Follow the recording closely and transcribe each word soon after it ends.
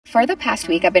For the past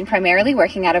week, I've been primarily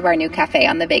working out of our new cafe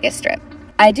on the Vegas Strip.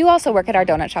 I do also work at our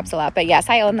donut shops a lot, but yes,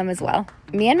 I own them as well.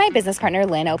 Me and my business partner,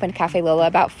 Lynn, opened Cafe Lola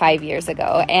about 5 years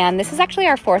ago, and this is actually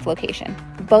our 4th location.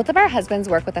 Both of our husbands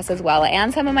work with us as well,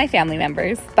 and some of my family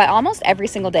members. But almost every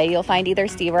single day, you'll find either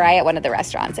Steve or I at one of the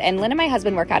restaurants, and Lynn and my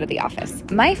husband work out of the office.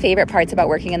 My favorite parts about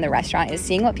working in the restaurant is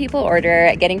seeing what people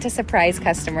order, getting to surprise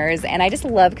customers, and I just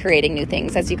love creating new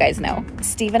things, as you guys know.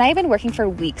 Steve and I have been working for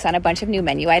weeks on a bunch of new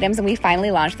menu items, and we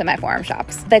finally launched them at Forum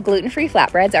Shops. The gluten-free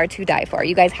flatbreads are to die for.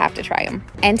 You guys have to try them.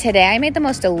 And today I made the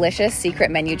most delicious secret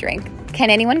menu drink. Can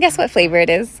anyone guess what flavor it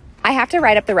is? I have to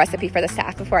write up the recipe for the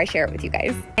staff before I share it with you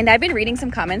guys. And I've been reading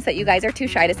some comments that you guys are too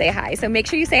shy to say hi, so make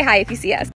sure you say hi if you see us.